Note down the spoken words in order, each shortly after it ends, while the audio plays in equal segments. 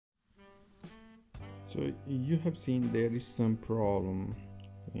So you have seen there is some problem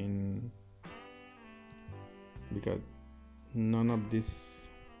in because none of this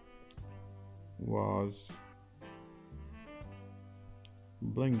was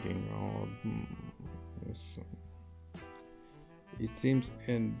blinking or yes, it seems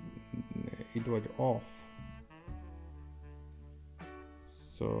and it was off,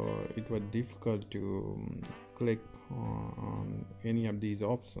 so it was difficult to click on any of these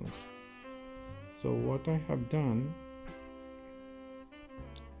options. So what I have done,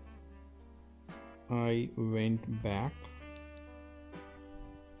 I went back.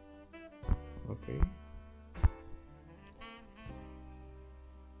 Okay,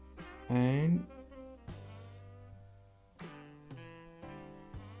 and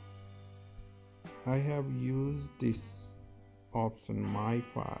I have used this option, my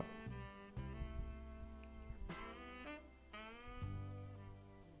file.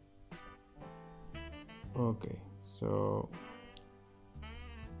 Okay, so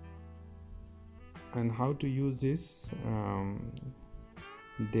and how to use this,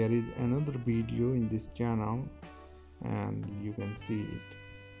 there is another video in this channel and you can see it.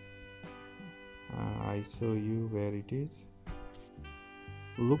 I show you where it is.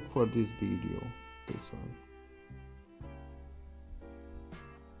 Look for this video, this one.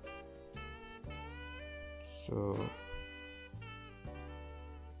 So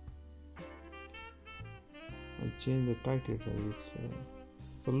I change the title.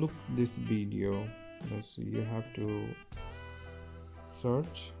 So look this video. Yes, you have to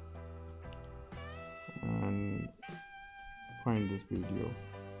search and find this video.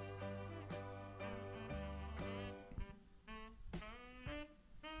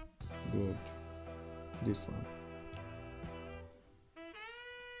 Good, this one.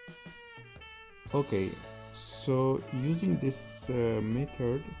 Okay, so using this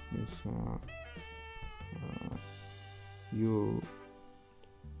method is you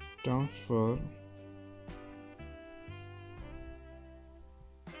transfer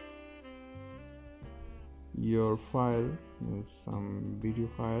your file, some video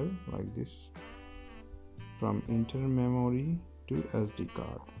file like this, from internal memory to SD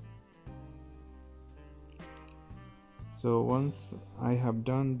card. So once I have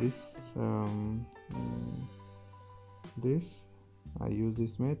done this, I use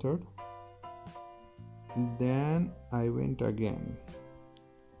this method, then I went again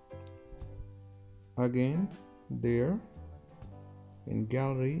there in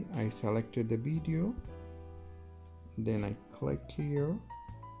gallery. I selected the video, then I click here,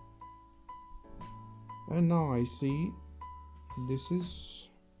 and now I see this is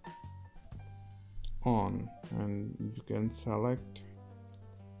on, and you can select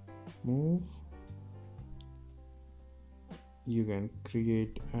move, you can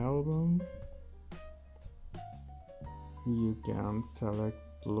create album, you can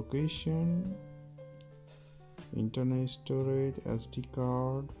select location, internal storage, SD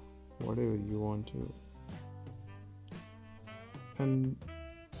card, whatever you want to. And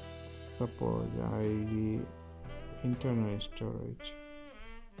suppose I internal storage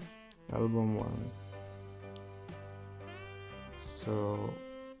album 1, so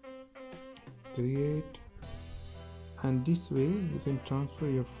create, and this way you can transfer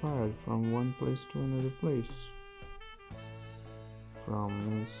your file from one place to another place,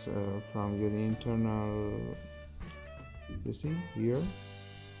 from your internal, you see here,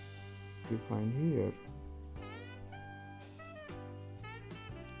 you find here.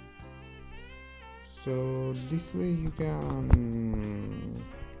 So this way you can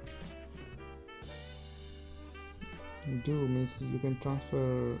you can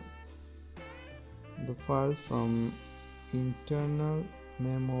transfer the file from internal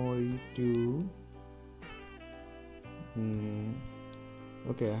memory to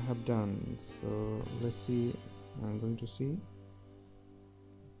okay, I have done. So let's see, I'm going to see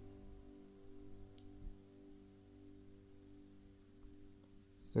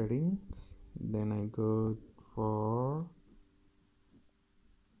settings, then I go for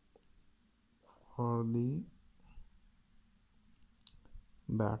the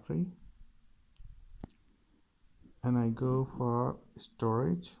battery, and I go for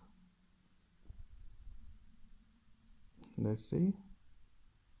storage. Let's see,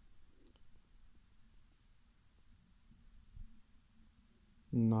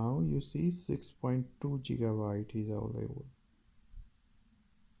 now you see 6.2 gigabyte is available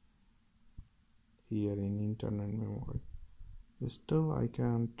here in internal memory. Still I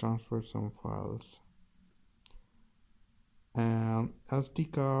can transfer some files, and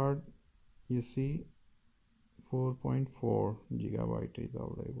SD card, you see 4.4 gigabyte is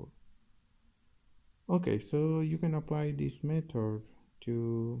available. Okay, so you can apply this method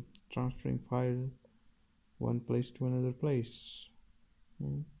to transferring file one place to another place,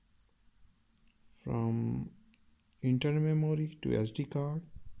 mm, from internal memory to SD card,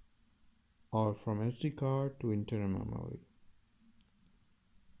 or from SD card to internal memory.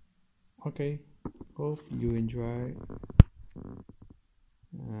 Okay, hope you enjoy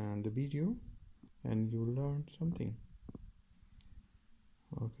the video and you learned something.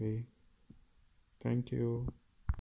 Okay, thank you.